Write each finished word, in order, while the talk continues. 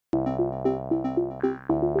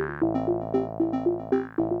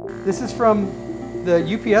This is from the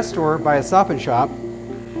UPS store by a Stop and Shop.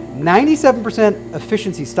 97%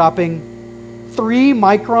 efficiency, stopping 3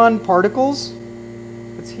 micron particles.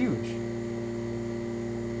 That's huge.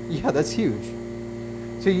 Yeah, that's huge.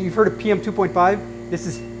 So you've heard of PM 2.5? This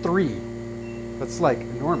is 3. That's like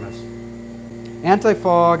enormous.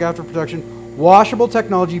 Anti-fog, after protection, washable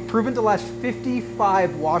technology, proven to last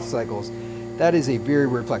 55 wash cycles. That is a very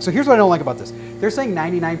weird flex. So here's what I don't like about this. They're saying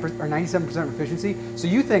 99% or 97% efficiency. So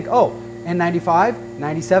you think, oh, N95,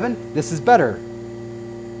 97, this is better.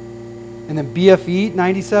 And then BFE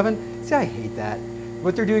 97. See, I hate that.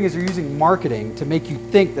 What they're doing is they're using marketing to make you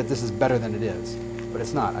think that this is better than it is, but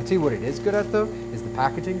it's not. I tell you what it is good at though, is the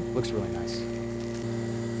packaging. Looks really nice.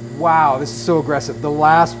 Wow, this is so aggressive. The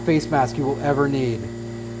last face mask you will ever need.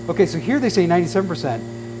 Okay, so here they say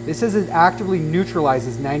 97%. This says it actively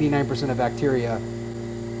neutralizes 99% of bacteria,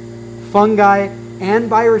 fungi, and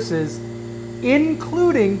viruses,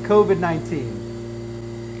 including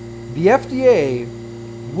COVID-19. The FDA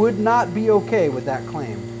would not be okay with that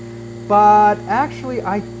claim. But actually,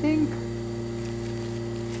 I think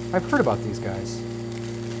I've heard about these guys.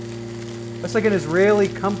 It's like an Israeli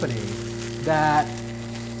company that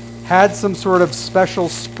had some sort of special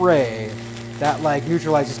spray that like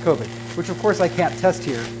neutralizes COVID, which of course I can't test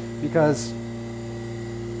here because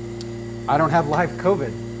I don't have live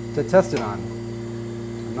COVID to test it on.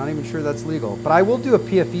 I'm not even sure that's legal, but I will do a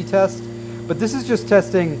PFE test. But this is just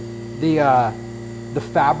testing the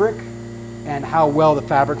fabric and how well the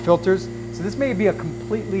fabric filters. So this may be a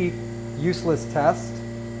completely useless test.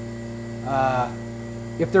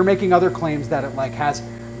 If they're making other claims that it like has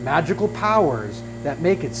magical powers that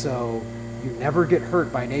make it so you never get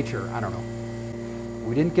hurt by nature, I don't know.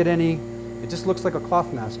 We didn't get any. It just looks like a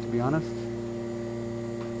cloth mask, to be honest.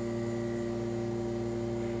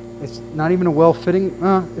 It's not even a well-fitting.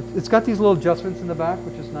 It's got these little adjustments in the back,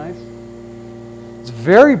 which is nice. It's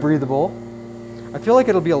very breathable. I feel like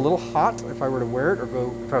it'll be a little hot if I were to wear it or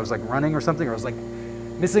go, if I was like running or something, or I was like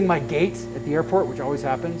missing my gate at the airport, which always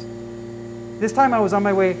happens. This time I was on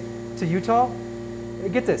my way to Utah.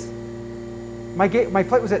 Get this. My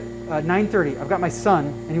flight was at 9:30. I've got my son,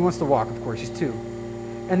 and he wants to walk, of course, he's 2.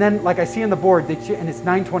 And then like I see on the board, and it's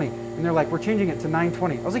 9:20, and they're like, we're changing it to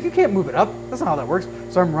 9:20. I was like, you can't move it up. That's not how that works.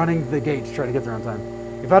 So I'm running the gate to try to get there on time.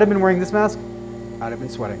 If I'd have been wearing this mask, I'd have been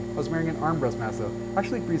sweating. I was wearing an Armbrust mask though.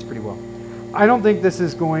 Actually, it breathes pretty well. I don't think this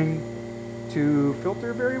is going to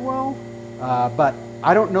filter very well, but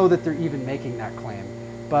I don't know that they're even making that claim.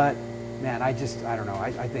 But man, I don't know.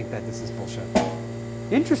 I think that this is bullshit.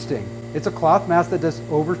 Interesting. It's a cloth mask that does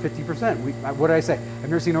over 50%. What did I say? I've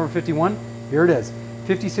never seen over 51. Here it is.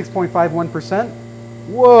 56.51%.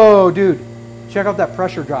 Whoa, dude. Check out that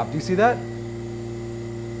pressure drop. Do you see that?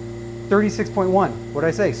 36.1. What did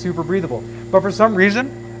I say? Super breathable. But for some reason,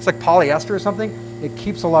 it's like polyester or something. It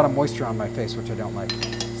keeps a lot of moisture on my face, which I don't like.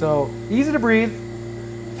 So easy to breathe,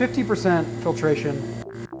 50% filtration.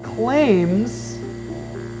 Claims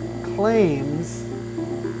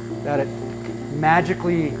that it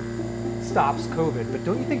magically stops COVID. But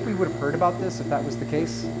don't you think we would have heard about this if that was the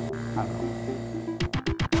case? I don't know.